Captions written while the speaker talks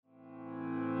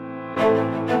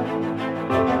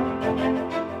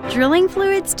Drilling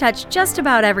fluids touch just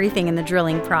about everything in the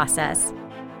drilling process.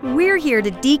 We're here to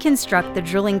deconstruct the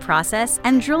drilling process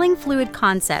and drilling fluid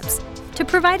concepts to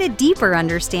provide a deeper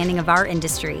understanding of our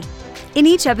industry. In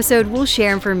each episode, we'll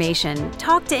share information,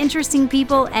 talk to interesting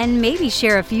people, and maybe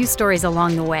share a few stories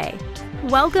along the way.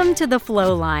 Welcome to The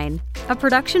Flow Line, a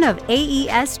production of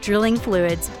AES Drilling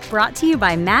Fluids, brought to you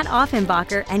by Matt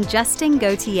Offenbacher and Justin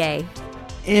Gauthier.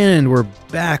 And we're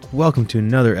back. Welcome to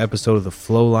another episode of The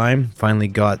Flow Line. Finally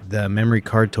got the memory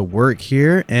card to work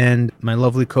here, and my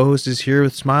lovely co-host is here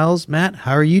with smiles. Matt,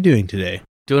 how are you doing today?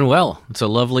 Doing well. It's a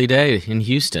lovely day in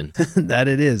Houston. That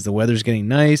it is. The weather's getting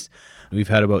nice. We've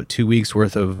had about 2 weeks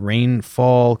worth of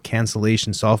rainfall,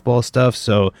 cancellation, softball stuff,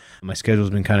 so my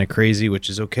schedule's been kind of crazy, which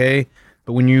is okay.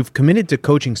 But when you've committed to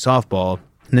coaching softball,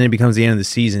 and then it becomes the end of the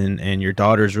season, and your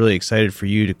daughter's really excited for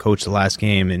you to coach the last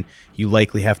game, and you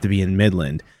likely have to be in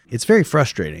Midland, it's very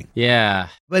frustrating. Yeah.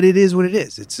 But it is what it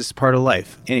is. It's just part of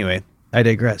life. Anyway, I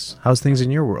digress. How's things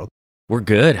in your world? We're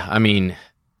good. I mean,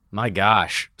 my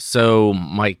gosh. So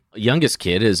my youngest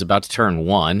kid is about to turn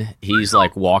 1. He's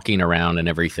like walking around and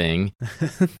everything.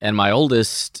 And my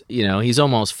oldest, he's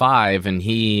almost 5, and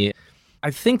I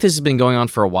think this has been going on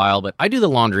for a while, but I do the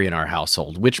laundry in our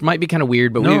household, which might be kind of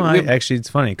weird, but actually,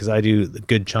 it's funny because I do a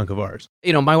good chunk of ours.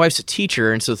 My wife's a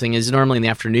teacher, and so the thing is, normally in the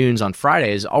afternoons on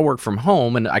Fridays, I'll work from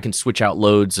home, and I can switch out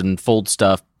loads and fold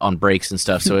stuff on breaks and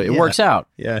stuff, so it works out.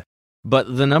 Yeah.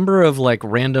 But the number of like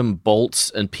random bolts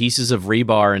and pieces of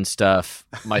rebar and stuff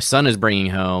my son is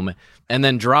bringing home, and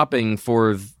then dropping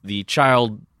for the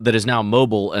child that is now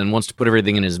mobile and wants to put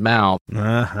everything in his mouth.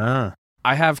 Uh-huh.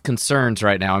 I have concerns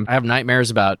right now. I have nightmares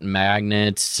about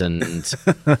magnets, and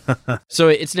so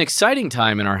it's an exciting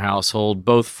time in our household,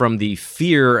 both from the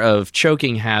fear of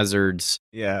choking hazards,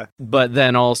 but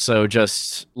then also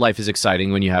just life is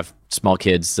exciting when you have small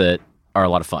kids that are a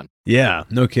lot of fun. Yeah,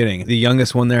 no kidding. The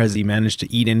youngest one there, has he managed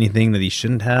to eat anything that he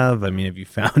shouldn't have? I mean, have you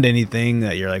found anything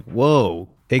that you're like, whoa,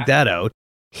 take that out?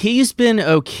 He's been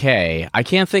okay. I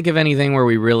can't think of anything where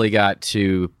we really got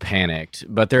too panicked,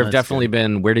 but there have definitely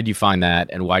been, where did you find that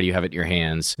and why do you have it in your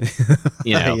hands?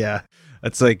 Yeah.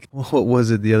 That's like, what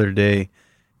was it the other day?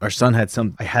 Our son had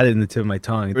I had it in the tip of my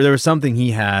tongue. There was something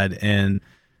he had, and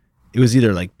it was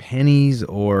either like pennies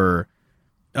or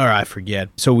I forget.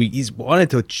 So he's wanted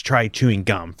to try chewing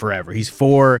gum forever. He's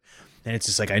 4. And it's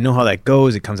just like, I know how that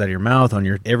goes. It comes out of your mouth on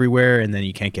your everywhere, and then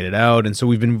you can't get it out. And so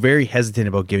we've been very hesitant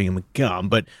about giving him gum.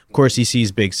 But of course, he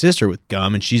sees big sister with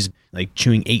gum, and she's like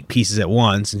chewing 8 pieces at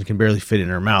once and can barely fit it in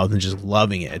her mouth and just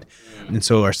loving it. And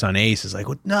so our son Ace is like,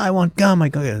 well, no, I want gum. I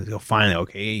go, finally,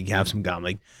 okay, you have some gum.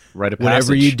 Like, right,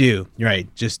 whatever you do, right?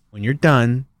 Just when you're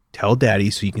done, tell daddy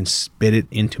so you can spit it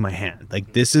into my hand.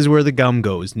 Like, this is where the gum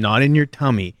goes, not in your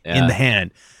tummy, in the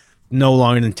hand. No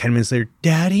longer than 10 minutes later,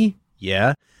 daddy,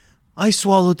 yeah. I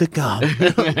swallowed the gum.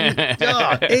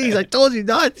 Hey, I told you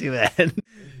not to, man.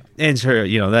 And sure,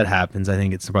 that happens. I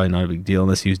think it's probably not a big deal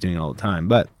unless he was doing it all the time.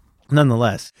 But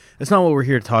nonetheless, that's not what we're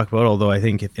here to talk about. Although I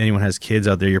think if anyone has kids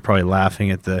out there, you're probably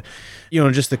laughing at the,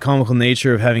 just the comical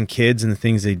nature of having kids and the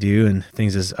things they do and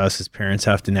things us as parents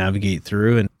have to navigate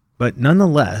through. But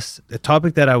nonetheless, the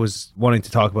topic that I was wanting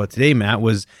to talk about today, Matt,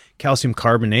 was calcium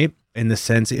carbonate, in the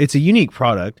sense it's a unique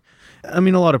product. I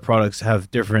mean, a lot of products have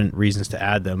different reasons to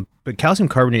add them, but calcium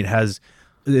carbonate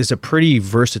is a pretty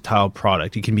versatile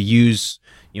product. It can be used,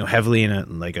 heavily in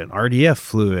an RDF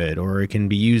fluid, or it can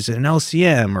be used in an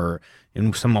LCM, or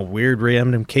in some weird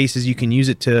random cases, you can use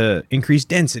it to increase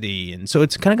density. And so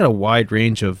it's kind of got a wide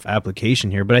range of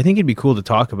application here, but I think it'd be cool to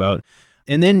talk about.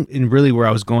 And then, really where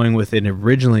I was going with it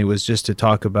originally was just to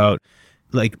talk about,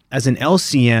 like, as an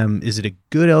LCM, is it a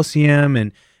good LCM?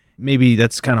 And maybe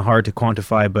that's kind of hard to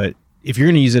quantify, but if you're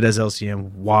going to use it as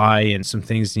LCM, why, and some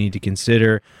things you need to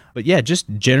consider. But yeah, just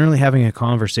generally having a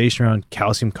conversation around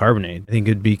calcium carbonate, I think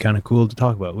it'd be kind of cool to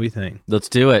talk about. What do you think? Let's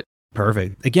do it.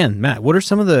 Perfect. Again, Matt, what are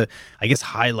some of the,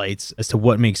 highlights as to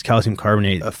what makes calcium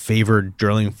carbonate a favored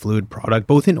drilling fluid product,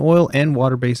 both in oil and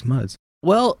water-based muds?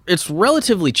 Well, it's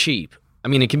relatively cheap. I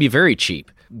mean, it can be very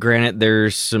cheap. Granted,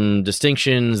 there's some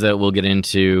distinctions that we'll get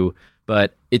into,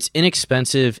 but it's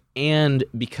inexpensive, and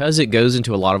because it goes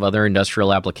into a lot of other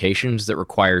industrial applications that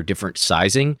require different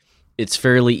sizing, it's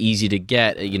fairly easy to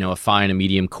get, a fine, a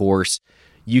medium coarse.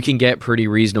 You can get pretty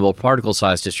reasonable particle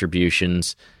size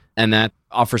distributions, and that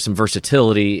offers some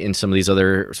versatility in some of these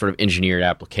other sort of engineered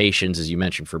applications, as you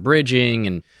mentioned, for bridging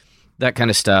and that kind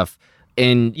of stuff.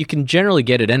 And you can generally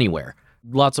get it anywhere.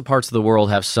 Lots of parts of the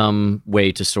world have some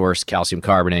way to source calcium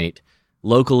carbonate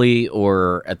locally,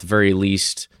 or at the very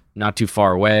least, not too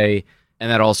far away,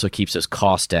 and that also keeps its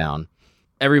cost down.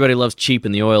 Everybody loves cheap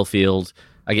in the oil field.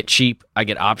 I get cheap, I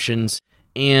get options,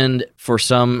 And for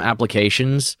some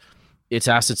applications, it's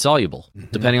acid soluble,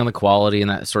 depending on the quality and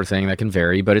that sort of thing. That can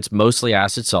vary, but it's mostly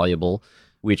acid soluble,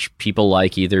 which people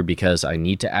like either because I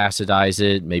need to acidize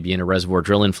it, maybe in a reservoir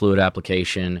drilling fluid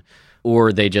application,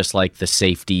 or they just like the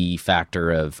safety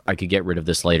factor of I could get rid of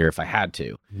this later if I had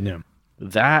to. Yeah.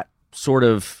 That sort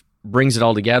of brings it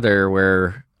all together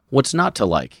where what's not to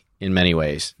like in many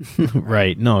ways.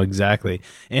 Right. No, exactly.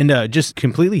 And just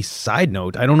completely side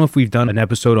note, I don't know if we've done an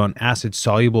episode on acid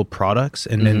soluble products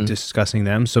and then discussing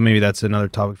them. So maybe that's another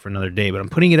topic for another day, but I'm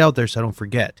putting it out there so I don't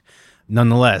forget.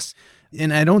 Nonetheless,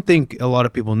 and I don't think a lot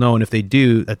of people know, and if they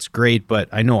do, that's great, but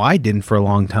I know I didn't for a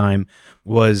long time,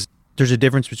 was there's a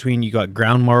difference between you got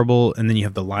ground marble and then you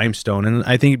have the limestone. And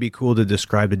I think it'd be cool to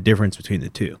describe the difference between the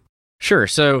two. Sure.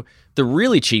 So the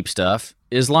really cheap stuff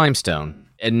is limestone,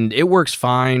 and it works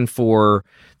fine for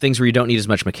things where you don't need as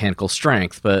much mechanical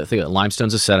strength. But think of it,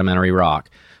 limestone's a sedimentary rock.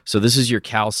 So this is your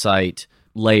calcite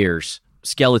layers,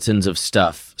 skeletons of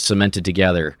stuff cemented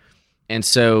together. And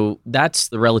so that's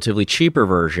the relatively cheaper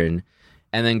version.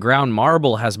 And then ground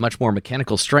marble has much more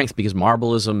mechanical strength because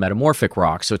marble is a metamorphic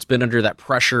rock. So it's been under that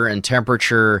pressure and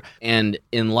temperature. And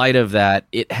in light of that,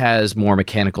 it has more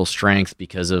mechanical strength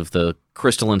because of the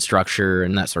crystalline structure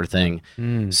and that sort of thing.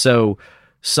 So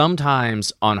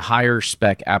sometimes on higher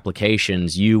spec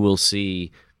applications, you will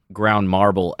see ground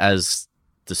marble as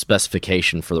the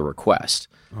specification for the request.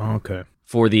 Okay.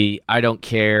 For the I don't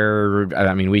care,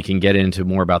 I mean, we can get into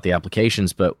more about the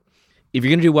applications, but if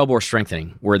you're going to do wellbore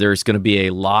strengthening, where there's going to be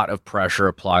a lot of pressure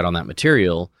applied on that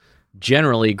material,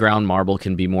 generally ground marble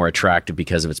can be more attractive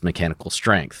because of its mechanical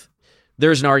strength.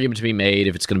 There's an argument to be made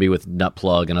if it's going to be with nut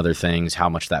plug and other things, how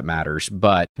much that matters.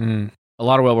 But a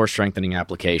lot of wellbore strengthening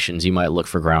applications, you might look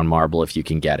for ground marble if you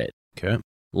can get it. Okay.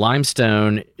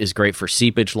 Limestone is great for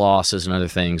seepage losses and other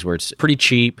things where it's pretty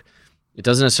cheap. It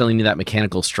doesn't necessarily need that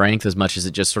mechanical strength as much as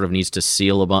it just sort of needs to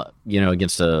seal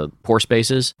against pore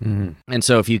spaces. And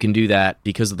so if you can do that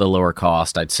because of the lower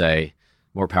cost, I'd say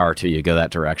more power to you, go that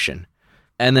direction.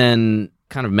 And then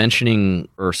kind of mentioning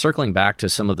or circling back to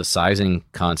some of the sizing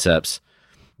concepts,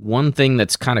 one thing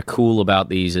that's kind of cool about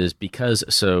these is because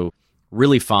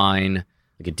really fine,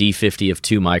 like a D50 of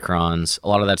 2 microns, a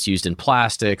lot of that's used in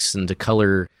plastics and to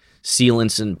color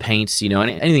sealants and paints,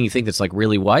 anything you think that's like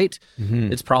really white,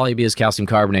 it's probably because calcium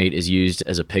carbonate is used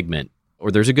as a pigment, or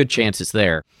there's a good chance it's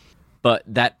there. But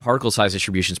that particle size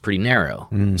distribution is pretty narrow.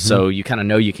 So you kind of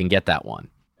know you can get that one.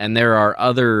 And there are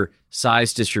other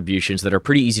size distributions that are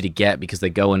pretty easy to get because they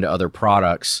go into other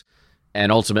products.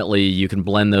 And ultimately you can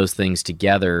blend those things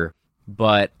together.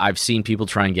 But I've seen people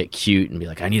try and get cute and be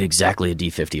like, I need exactly a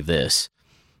D50 of this.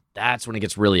 That's when it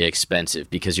gets really expensive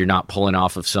because you're not pulling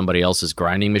off of somebody else's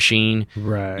grinding machine.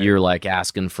 Right. You're like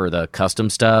asking for the custom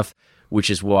stuff, which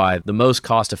is why the most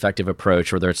cost-effective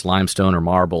approach, whether it's limestone or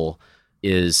marble,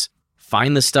 is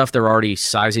find the stuff they're already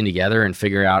sizing together and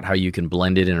figure out how you can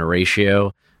blend it in a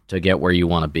ratio to get where you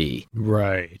want to be.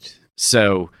 Right.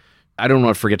 So I don't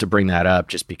want to forget to bring that up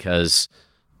just because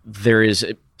there is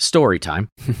story time.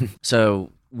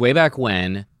 So way back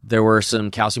when, there were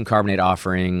some calcium carbonate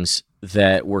offerings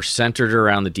that were centered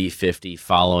around the D50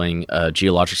 following a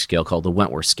geologic scale called the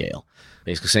Wentworth scale.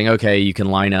 Basically saying, okay, you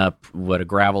can line up what a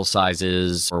gravel size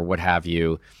is or what have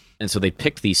you. And so they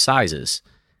picked these sizes.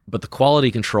 But the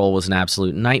quality control was an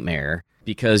absolute nightmare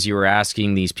because you were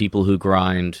asking these people who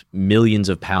grind millions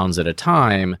of pounds at a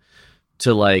time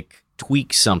to like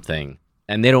tweak something.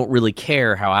 And they don't really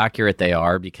care how accurate they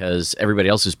are because everybody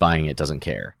else who's buying it doesn't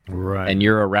care. Right. And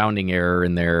you're a rounding error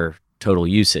in their total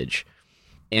usage.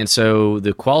 And so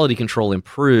the quality control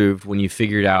improved when you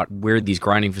figured out where these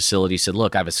grinding facilities said,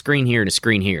 look, I have a screen here and a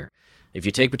screen here. If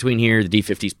you take between here, the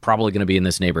D50 is probably going to be in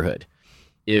this neighborhood.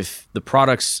 If the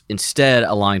products instead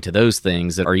align to those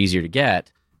things that are easier to get,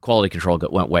 quality control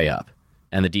went way up.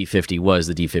 And the D50 was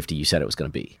the D50 you said it was going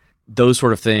to be. Those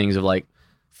sort of things of like,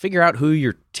 figure out who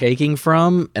you're taking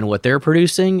from and what they're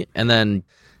producing, and then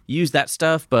use that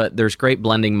stuff. But there's great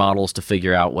blending models to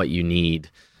figure out what you need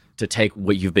to take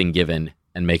what you've been given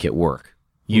and make it work,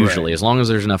 usually, as long as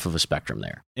there's enough of a spectrum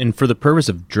there. And for the purpose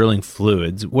of drilling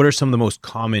fluids, what are some of the most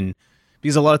common,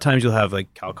 because a lot of times you'll have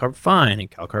like calcarb fine and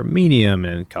calcarb medium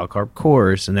and calcarb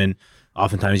coarse, and then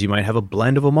oftentimes you might have a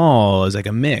blend of them all as like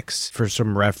a mix for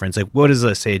some reference. Like what is,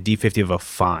 let's say, a D50 of a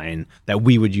fine that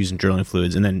we would use in drilling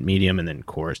fluids, and then medium and then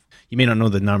coarse? You may not know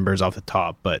the numbers off the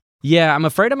top, but... Yeah, I'm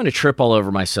afraid I'm going to trip all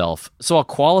over myself. So I'll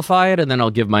qualify it and then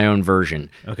I'll give my own version.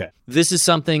 Okay. This is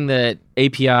something that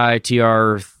API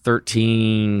TR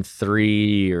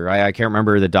 13.3, or I can't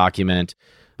remember the document,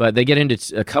 but they get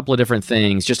into a couple of different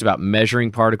things just about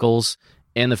measuring particles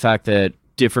and the fact that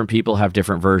different people have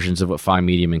different versions of what fine,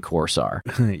 medium, and coarse are.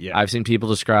 Yeah. I've seen people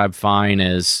describe fine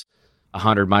as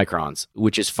 100 microns,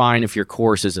 which is fine if your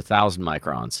coarse is 1,000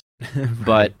 microns. Right.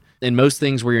 But in most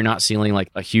things where you're not sealing like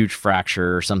a huge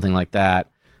fracture or something like that,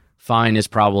 fine is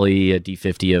probably a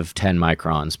D50 of 10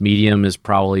 microns. Medium is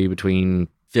probably between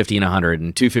 50 and 100,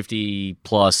 and 250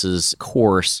 plus is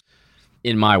coarse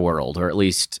in my world, or at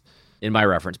least in my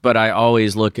reference. But I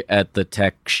always look at the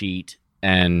tech sheet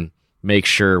and make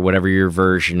sure whatever your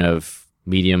version of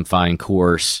medium, fine,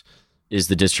 coarse is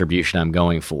the distribution I'm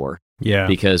going for. Yeah.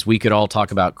 Because we could all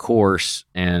talk about coarse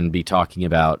and be talking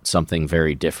about something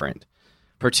very different.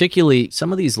 Particularly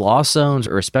some of these loss zones,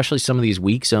 or especially some of these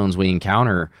weak zones we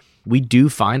encounter, we do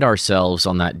find ourselves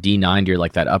on that D90, or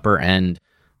like that upper end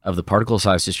of the particle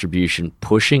size distribution,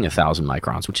 pushing 1,000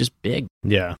 microns, which is big.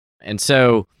 Yeah. And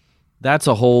so that's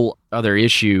a whole other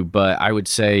issue. But I would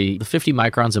say the 50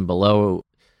 microns and below,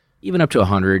 even up to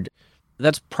 100,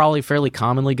 that's probably fairly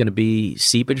commonly going to be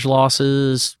seepage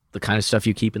losses, the kind of stuff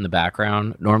you keep in the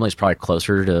background. Normally it's probably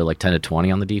closer to like 10 to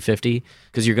 20 on the D50,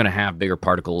 because you're going to have bigger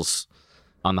particles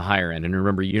on the higher end. And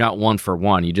remember, you're not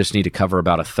 1-for-1. You just need to cover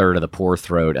about a third of the pore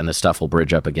throat, and the stuff will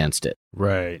bridge up against it.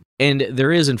 Right. And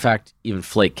there is, in fact, even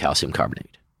flake calcium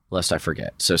carbonate, lest I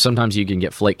forget. So sometimes you can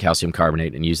get flake calcium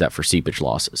carbonate and use that for seepage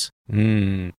losses.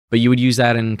 But you would use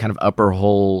that in kind of upper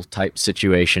hole type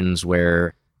situations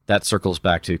where that circles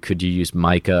back to, could you use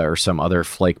mica or some other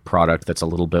flake product that's a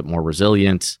little bit more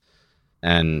resilient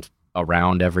and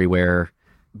around everywhere?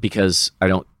 Because I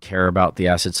don't care about the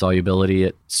acid solubility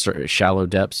at shallow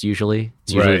depths usually.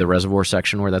 It's usually the reservoir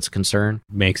section where that's a concern.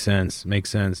 Makes sense.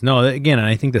 No, again,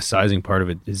 I think the sizing part of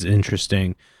it is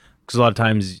interesting, because a lot of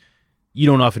times you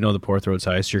don't often know the pore throat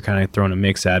size. So you're kind of throwing a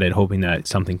mix at it, hoping that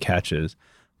something catches.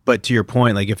 But to your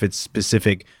point, like if it's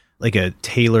specific, like a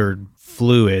tailored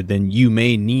fluid, then you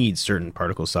may need certain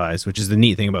particle size, which is the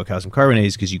neat thing about calcium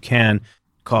carbonate, because you can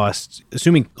cost,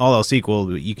 assuming all else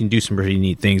equal, you can do some pretty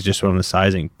neat things just from the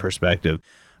sizing perspective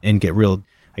and get real,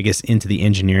 I guess, into the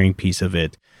engineering piece of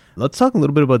it. Let's talk a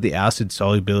little bit about the acid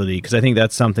solubility, because I think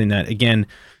that's something that, again,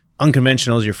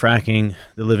 unconventional is you're fracking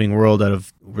the living world out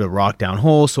of the rock down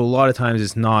hole. So a lot of times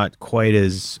it's not quite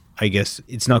as, I guess,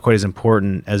 it's not quite as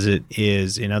important as it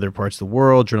is in other parts of the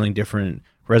world, drilling different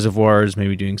reservoirs,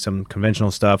 maybe doing some conventional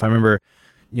stuff. I remember,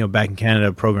 back in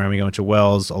Canada, programming a bunch of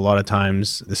wells, a lot of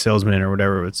times the salesman or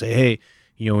whatever would say, hey,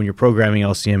 when you're programming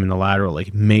LCM in the lateral,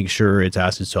 like make sure it's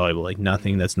acid soluble, like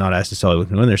nothing that's not acid soluble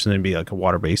can go in there. So then it'd be like a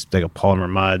water-based, like a polymer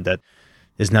mud that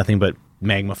is nothing but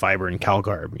magma fiber and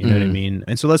calcarb, you know what I mean?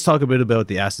 And so let's talk a bit about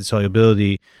the acid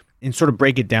solubility and sort of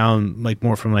break it down, like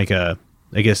more from like a,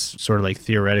 I guess, sort of like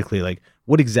theoretically, like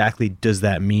what exactly does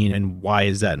that mean and why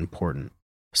is that important?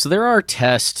 So there are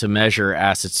tests to measure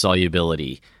acid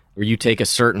solubility, where you take a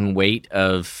certain weight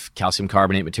of calcium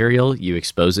carbonate material, you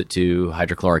expose it to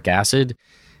hydrochloric acid,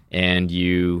 and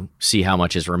you see how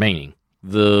much is remaining.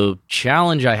 The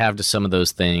challenge I have to some of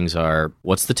those things are,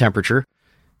 what's the temperature?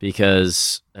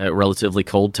 Because at relatively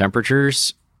cold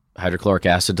temperatures, hydrochloric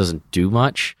acid doesn't do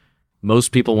much.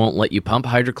 Most people won't let you pump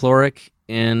hydrochloric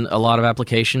in a lot of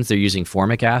applications. They're using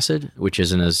formic acid, which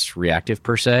isn't as reactive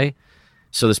per se.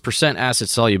 So this percent acid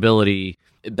solubility,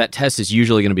 that test is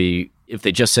usually going to be, if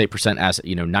they just say percent acid,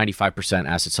 95%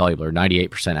 acid soluble or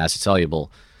 98% acid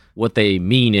soluble, what they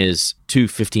mean is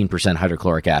 15%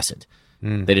 hydrochloric acid.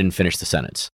 They didn't finish the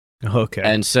sentence. Okay.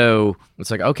 And so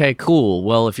it's like, okay, cool.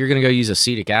 Well, if you're going to go use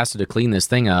acetic acid to clean this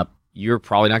thing up, you're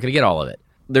probably not going to get all of it.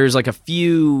 There's like a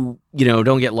few,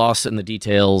 don't get lost in the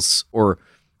details, or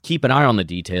keep an eye on the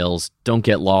details. Don't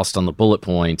get lost on the bullet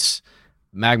points.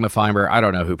 Magma fiber, I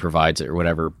don't know who provides it or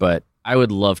whatever, but I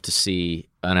would love to see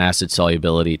an acid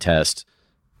solubility test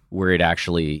where it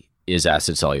actually is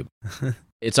acid soluble.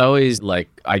 It's always like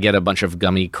I get a bunch of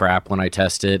gummy crap when I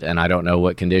test it, and I don't know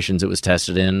what conditions it was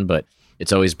tested in, but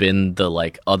it's always been the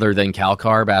like other than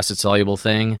calcarb acid soluble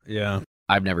thing. Yeah.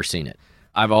 I've never seen it.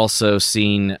 I've also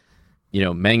seen,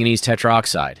 manganese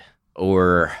tetroxide,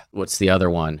 or what's the other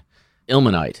one?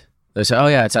 Ilmenite. They say, oh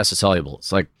yeah, it's acid soluble.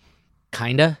 It's like,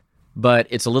 kinda. But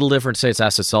it's a little different to say it's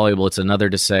acid soluble. It's another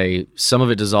to say some of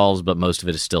it dissolves, but most of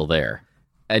it is still there.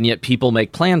 And yet people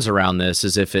make plans around this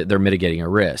as if they're mitigating a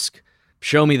risk.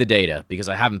 Show me the data, because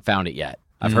I haven't found it yet.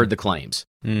 I've heard the claims.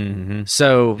 Mm-hmm.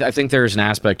 So I think there's an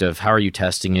aspect of how are you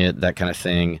testing it, that kind of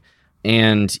thing.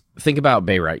 And think about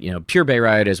barite. Pure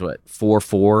barite is what,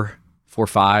 4.4,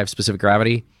 4.5 specific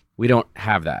gravity? We don't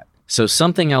have that. So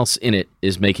something else in it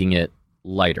is making it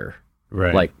lighter,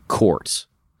 right? Like quartz.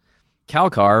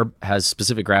 Calcarb has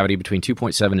specific gravity between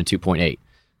 2.7 and 2.8,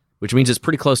 which means it's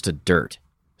pretty close to dirt.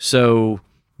 So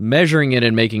measuring it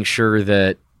and making sure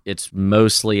that It's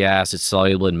mostly acid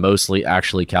soluble and mostly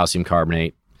actually calcium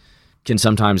carbonate. Can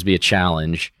sometimes be a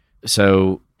challenge.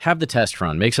 So have the test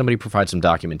run. Make somebody provide some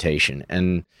documentation.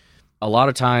 And a lot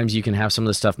of times you can have some of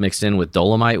the stuff mixed in with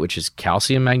dolomite, which is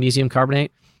calcium magnesium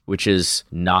carbonate, which is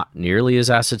not nearly as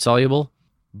acid soluble.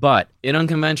 But in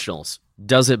unconventionals,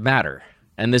 does it matter?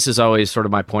 And this is always sort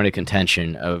of my point of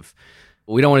contention of,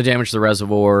 we don't want to damage the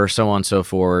reservoir, so on and so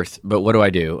forth. But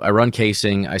what do? I run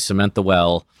casing, I cement the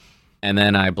well, and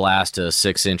then I blast a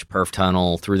 6-inch perf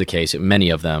tunnel through the casing,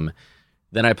 many of them.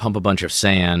 Then I pump a bunch of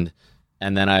sand,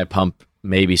 and then I pump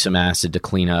maybe some acid to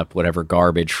clean up whatever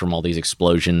garbage from all these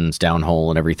explosions downhole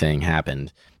and everything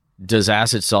happened. Does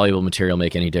acid-soluble material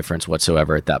make any difference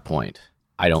whatsoever at that point?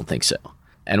 I don't think so.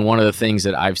 And one of the things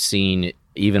that I've seen,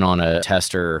 even on a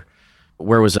tester,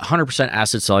 where it was 100%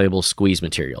 acid-soluble squeeze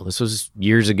material. This was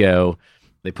years ago.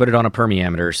 They put it on a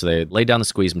permeameter, so they laid down the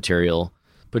squeeze material,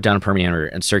 put down a permeameter,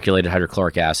 and circulated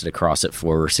hydrochloric acid across it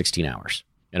for 16 hours.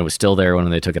 And it was still there when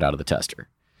they took it out of the tester.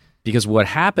 Because what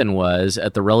happened was,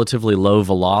 at the relatively low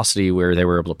velocity where they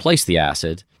were able to place the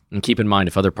acid, and keep in mind,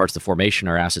 if other parts of the formation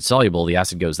are acid soluble, the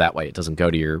acid goes that way. It doesn't go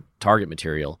to your target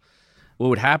material. What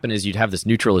would happen is you'd have this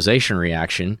neutralization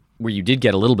reaction where you did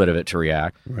get a little bit of it to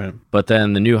react, Right. but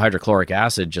then the new hydrochloric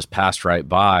acid just passed right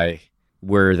by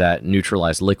where that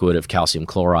neutralized liquid of calcium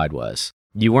chloride was.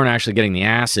 You weren't actually getting the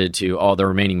acid to all the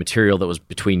remaining material that was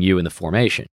between you and the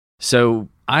formation. So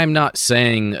I'm not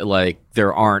saying like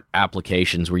there aren't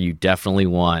applications where you definitely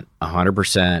want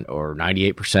 100% or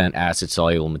 98% acid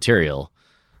soluble material.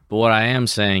 But what I am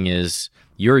saying is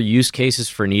your use cases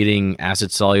for needing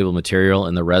acid soluble material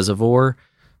in the reservoir,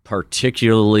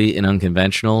 particularly in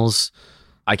unconventionals,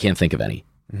 I can't think of any.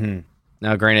 Mm-hmm.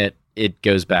 Now, granted, it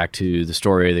goes back to the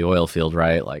story of the oil field,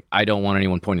 right? Like, I don't want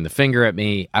anyone pointing the finger at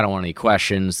me. I don't want any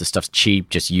questions. The stuff's cheap.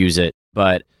 Just use it.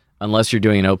 But unless you're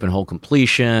doing an open hole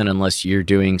completion, unless you're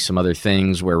doing some other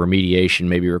things where remediation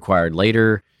may be required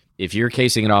later, if you're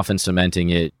casing it off and cementing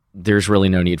it, there's really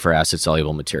no need for acid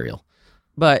soluble material.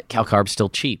 But CalCarb's still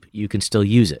cheap. You can still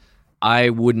use it. I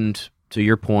wouldn't, to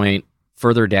your point,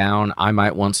 further down, I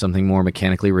might want something more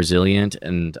mechanically resilient,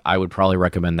 and I would probably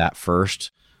recommend that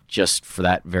first, just for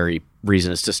that very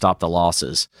reason, is to stop the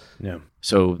losses. Yeah.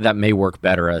 So that may work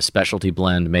better. A specialty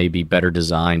blend may be better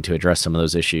designed to address some of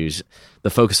those issues. The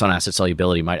focus on acid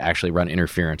solubility might actually run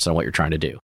interference on what you're trying to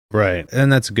do. Right.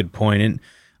 And that's a good point. And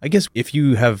I guess if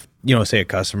you have, say a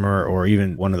customer or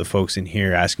even one of the folks in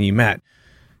here asking you, Matt,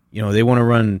 they want to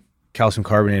run calcium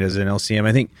carbonate as an LCM.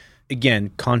 I think,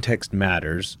 again, context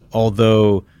matters,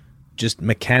 although just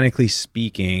mechanically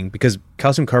speaking, because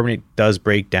calcium carbonate does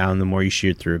break down the more you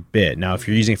shear through a bit. Now, if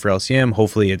you're using it for LCM,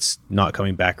 hopefully it's not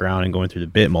coming back around and going through the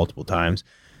bit multiple times,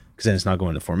 because then it's not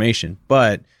going to formation.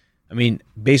 But, I mean,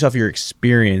 based off your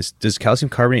experience, does calcium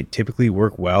carbonate typically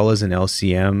work well as an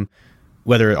LCM,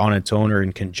 whether on its own or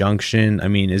in conjunction? I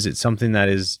mean, is it something that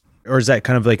is, or is that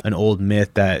kind of like an old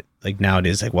myth that like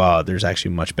nowadays, like, wow, there's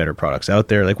actually much better products out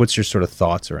there? Like, what's your sort of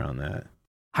thoughts around that?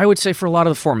 I would say for a lot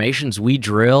of the formations we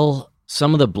drill,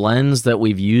 some of the blends that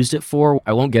we've used it for,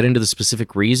 I won't get into the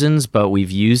specific reasons, but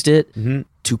we've used it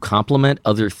to complement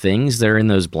other things that are in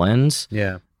those blends.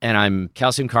 Yeah. And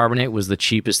calcium carbonate was the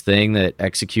cheapest thing that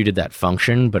executed that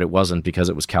function, but it wasn't because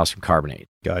it was calcium carbonate.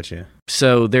 Gotcha.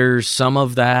 So there's some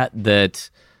of that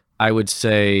I would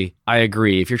say I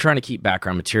agree. If you're trying to keep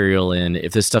background material in,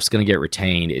 if this stuff's going to get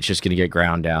retained, it's just going to get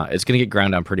ground down. It's going to get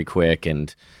ground down pretty quick.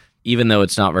 And even though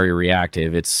it's not very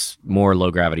reactive, it's more low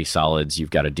gravity solids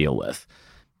you've got to deal with.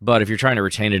 But if you're trying to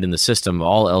retain it in the system,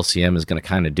 all LCM is going to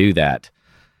kind of do that.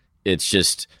 It's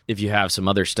just, if you have some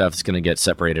other stuff that's going to get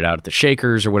separated out at the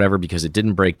shakers or whatever because it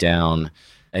didn't break down,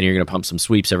 and you're going to pump some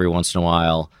sweeps every once in a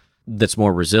while that's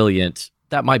more resilient,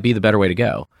 that might be the better way to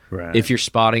go. Right. If you're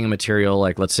spotting a material,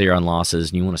 like let's say you're on losses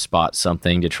and you want to spot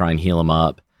something to try and heal them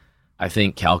up, I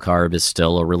think CalCarb is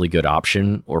still a really good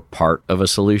option or part of a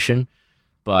solution.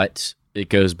 But it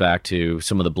goes back to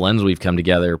some of the blends we've come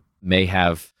together may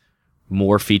have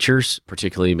more features,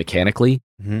 particularly mechanically,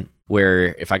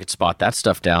 where if I could spot that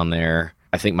stuff down there,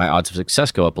 I think my odds of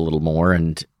success go up a little more.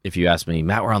 And if you ask me,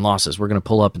 Matt, we're on losses, we're going to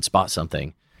pull up and spot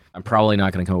something, I'm probably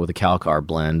not going to come up with a CalCarb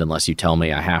blend unless you tell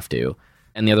me I have to.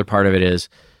 And the other part of it is,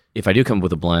 if I do come up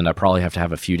with a blend, I probably have to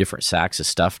have a few different sacks of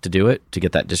stuff to do it, to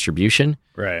get that distribution.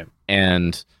 Right.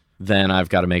 And then I've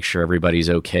got to make sure everybody's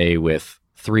okay with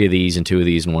 3 of these and 2 of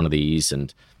these and 1 of these.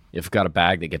 And if I've got a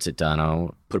bag that gets it done,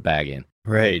 I'll put a bag in.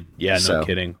 Right. Yeah, no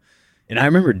kidding. And I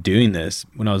remember doing this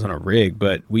when I was on a rig,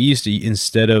 but we used to,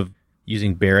 instead of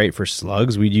using barite for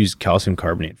slugs, we'd use calcium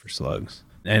carbonate for slugs.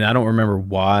 And I don't remember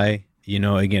why,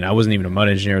 again, I wasn't even a mud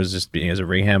engineer, I was just being as a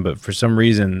rig hand, but for some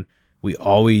reason, we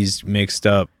always mixed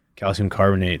up calcium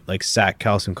carbonate, like sac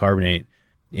calcium carbonate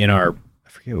in our, I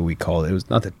forget what we called it. It was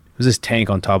not that, it was this tank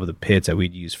on top of the pits that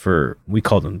we'd use we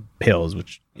called them pills,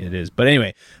 which it is. But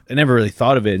anyway, I never really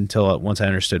thought of it until once I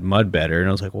understood mud better. And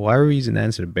I was like, well, why were we using that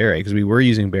instead of barite? Because we were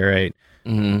using barite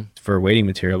for weighting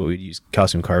material, but we'd use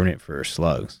calcium carbonate for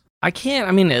slugs.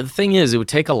 The thing is, it would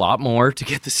take a lot more to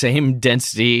get the same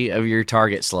density of your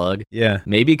target slug. Yeah.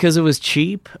 Maybe because it was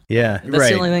cheap. Yeah. That's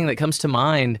the only thing that comes to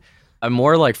mind. I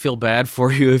more like feel bad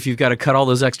for you if you've got to cut all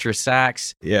those extra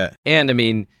sacks. Yeah. And I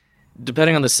mean,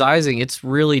 depending on the sizing, it's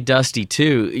really dusty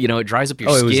too. You know, it dries up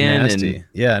your skin. It was nasty.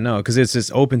 Yeah, no, because it's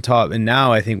this open top. And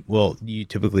now I think, well, you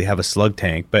typically have a slug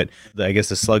tank, but I guess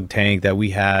the slug tank that we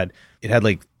had, it had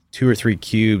like 2 or 3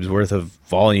 cubes worth of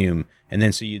volume. And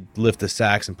then so you'd lift the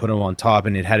sacks and put them on top,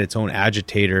 and it had its own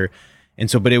agitator. And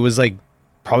so, but it was like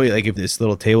probably like if this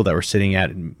little table that we're sitting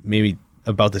at, maybe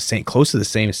about the same, close to the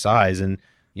same size, and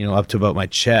you know, up to about my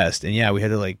chest. And yeah, we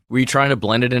had to like. Were you trying to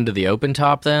blend it into the open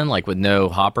top then, like with no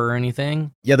hopper or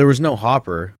anything? Yeah, there was no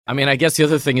hopper. I mean, I guess the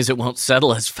other thing is it won't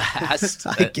settle as fast.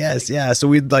 I guess, yeah. So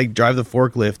we'd like drive the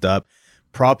forklift up,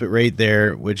 prop it right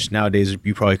there, which nowadays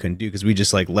you probably couldn't do because we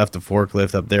just like left the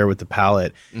forklift up there with the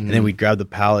pallet, and then we'd grab the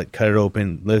pallet, cut it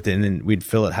open, lift it, and then we'd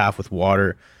fill it half with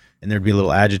water, and there'd be a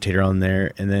little agitator on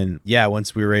there. And then, yeah,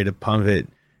 once we were ready to pump it,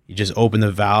 you just open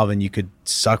the valve and you could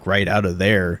suck right out of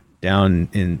there down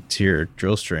into your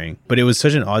drill string. But it was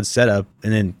such an odd setup.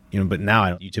 And then, you know, but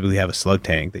now you typically have a slug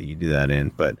tank that you do that in,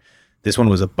 but this one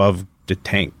was above the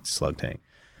tank, slug tank,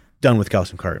 done with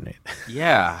calcium carbonate.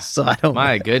 Yeah. So I don't,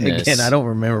 my goodness. Again, I don't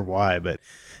remember why, but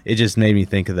it just made me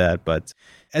think of that. But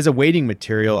as a weighting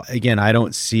material, again, I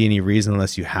don't see any reason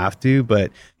unless you have to, but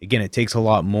again, it takes a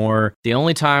lot more. The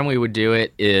only time we would do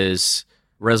it is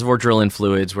reservoir drilling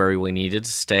fluids where we needed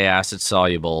to stay acid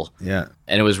soluble. Yeah.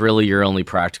 And it was really your only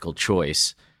practical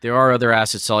choice. There are other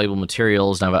acid soluble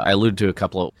materials. Now, I alluded to a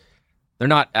couple of, they're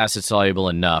not acid soluble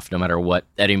enough no matter what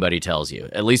anybody tells you,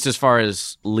 at least as far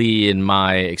as Lee and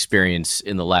my experience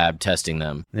in the lab testing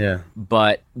them. Yeah.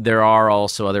 But there are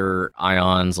also other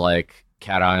ions like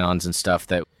cations and stuff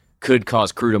that could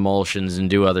cause crude emulsions and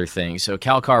do other things. So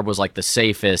CalCarb was like the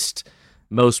safest,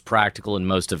 most practical, and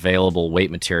most available weight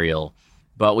material.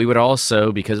 But we would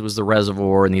also, because it was the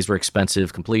reservoir and these were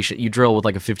expensive completion, you drill with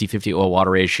like a 50-50 oil-water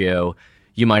ratio.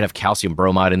 You might have calcium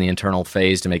bromide in the internal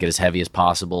phase to make it as heavy as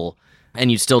possible.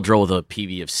 And you'd still drill with a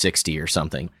PV of 60 or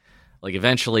something. Like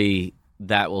eventually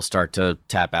that will start to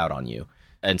tap out on you.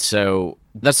 And so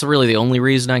that's really the only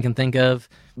reason I can think of.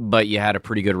 But you had a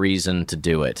pretty good reason to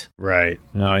do it. Right.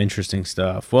 No, interesting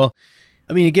stuff. Well,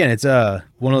 I mean, again, it's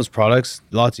one of those products,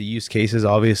 lots of use cases,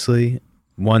 obviously.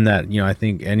 One that, you know, I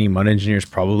think any mud engineer's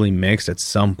probably mixed at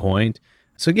some point.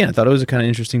 So again, I thought it was a kind of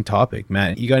interesting topic.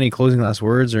 Matt, you got any closing last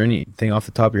words or anything off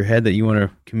the top of your head that you want to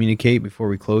communicate before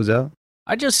we close out?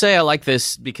 I'd just say I like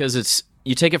this because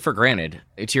you take it for granted.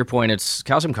 To your point, it's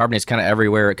calcium carbonate is kind of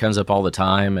everywhere. It comes up all the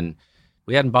time. And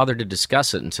we hadn't bothered to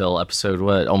discuss it until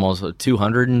episode, almost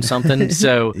 200 and something.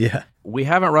 So yeah. We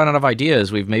haven't run out of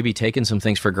ideas. We've maybe taken some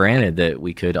things for granted that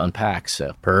we could unpack.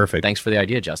 So perfect. Thanks for the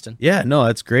idea, Justin. Yeah, no,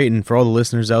 that's great. And for all the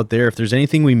listeners out there, if there's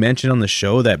anything we mentioned on the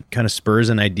show that kind of spurs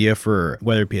an idea for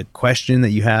whether it be a question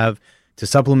that you have to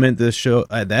supplement this show,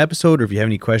 the episode, or if you have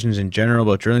any questions in general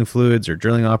about drilling fluids or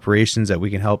drilling operations that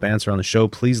we can help answer on the show,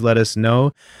 please let us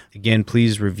know. Again,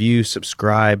 please review,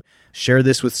 subscribe, share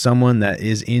this with someone that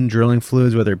is in drilling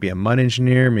fluids, whether it be a mud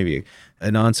engineer, maybe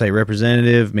an on-site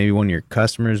representative, maybe one of your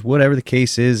customers, whatever the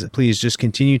case is. Please just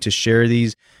continue to share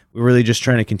these. We're really just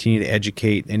trying to continue to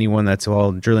educate anyone that's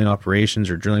all drilling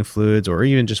operations or drilling fluids, or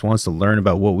even just wants to learn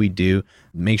about what we do.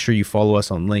 Make sure you follow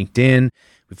us on LinkedIn.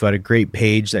 We've got a great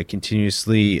page that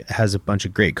continuously has a bunch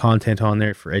of great content on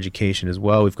there for education as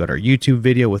well. We've got our YouTube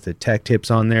video with the tech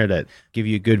tips on there that give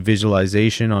you a good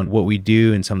visualization on what we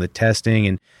do and some of the testing,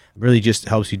 and really just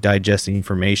helps you digest the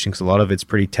information because a lot of it's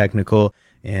pretty technical.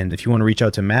 And if you want to reach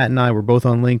out to Matt and I, we're both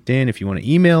on LinkedIn. If you want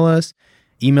to email us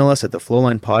at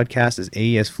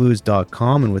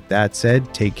theflowlinepodcast@aesfluids.com. And with that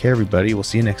said, take care, everybody. We'll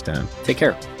see you next time. Take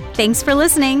care. Thanks for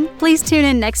listening. Please tune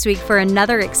in next week for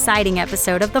another exciting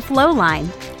episode of The Flow Line.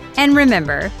 And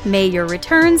remember, may your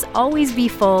returns always be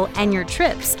full and your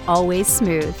trips always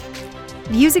smooth.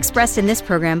 Views expressed in this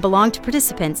program belong to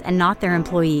participants and not their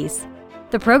employees.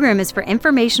 The program is for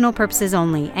informational purposes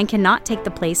only and cannot take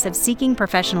the place of seeking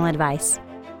professional advice.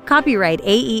 Copyright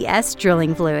AES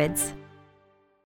Drilling Fluids.